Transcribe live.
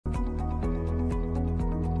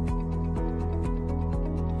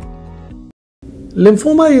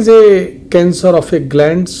Lymphoma is a cancer of a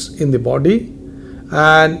glands in the body,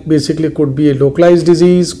 and basically could be a localized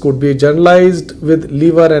disease, could be generalized with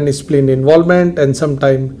liver and spleen involvement and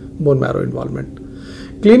sometimes bone marrow involvement.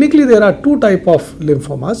 Clinically, there are two types of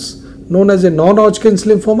lymphomas known as a non-Hodgkin's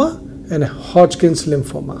lymphoma and a Hodgkin's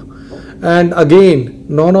lymphoma. And again,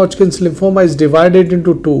 non-Hodgkin's lymphoma is divided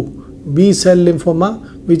into two: B-cell lymphoma,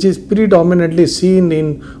 which is predominantly seen in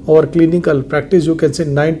our clinical practice. You can say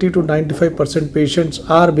 90 to 95% patients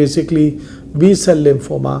are basically B-cell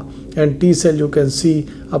lymphoma, and T-cell you can see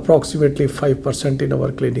approximately 5% in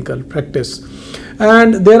our clinical practice.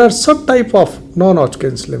 And there are subtype of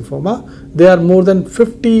non-Hodgkin's lymphoma. There are more than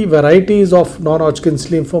 50 varieties of non-Hodgkin's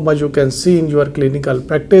lymphoma you can see in your clinical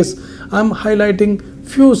practice. I am highlighting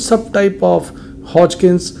few subtype of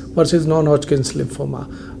Hodgkin's versus non-Hodgkin's lymphoma.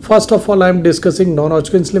 First of all, I am discussing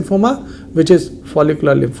non-Hodgkin's lymphoma, which is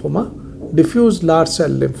follicular lymphoma, diffuse large cell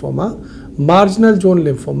lymphoma, marginal zone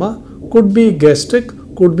lymphoma, could be gastric,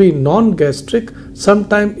 could be non-gastric,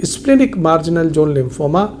 sometimes splenic marginal zone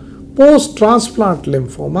lymphoma, post-transplant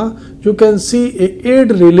lymphoma. You can see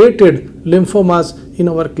AIDS-related lymphomas in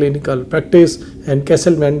our clinical practice, and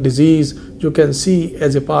Castleman disease you can see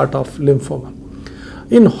as a part of lymphoma.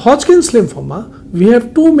 In Hodgkin's lymphoma, we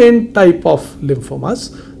have two main type of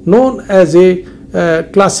lymphomas known as a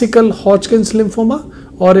classical Hodgkin's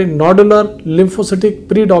lymphoma or a nodular lymphocytic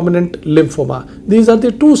predominant lymphoma. These are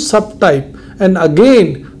the two subtype, and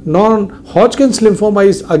again non-Hodgkin's lymphoma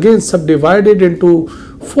is again subdivided into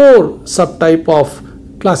four subtype of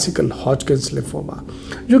classical Hodgkin's lymphoma.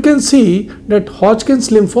 You can see that Hodgkin's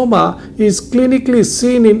lymphoma is clinically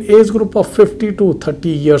seen in age group of 50 to 30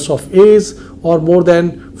 years of age or more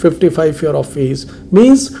than 55 years of age.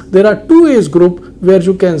 Means there are two age group where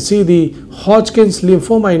you can see the Hodgkin's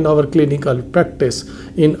lymphoma in our clinical practice,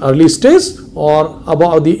 in early stage or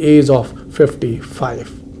above the age of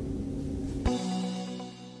 55.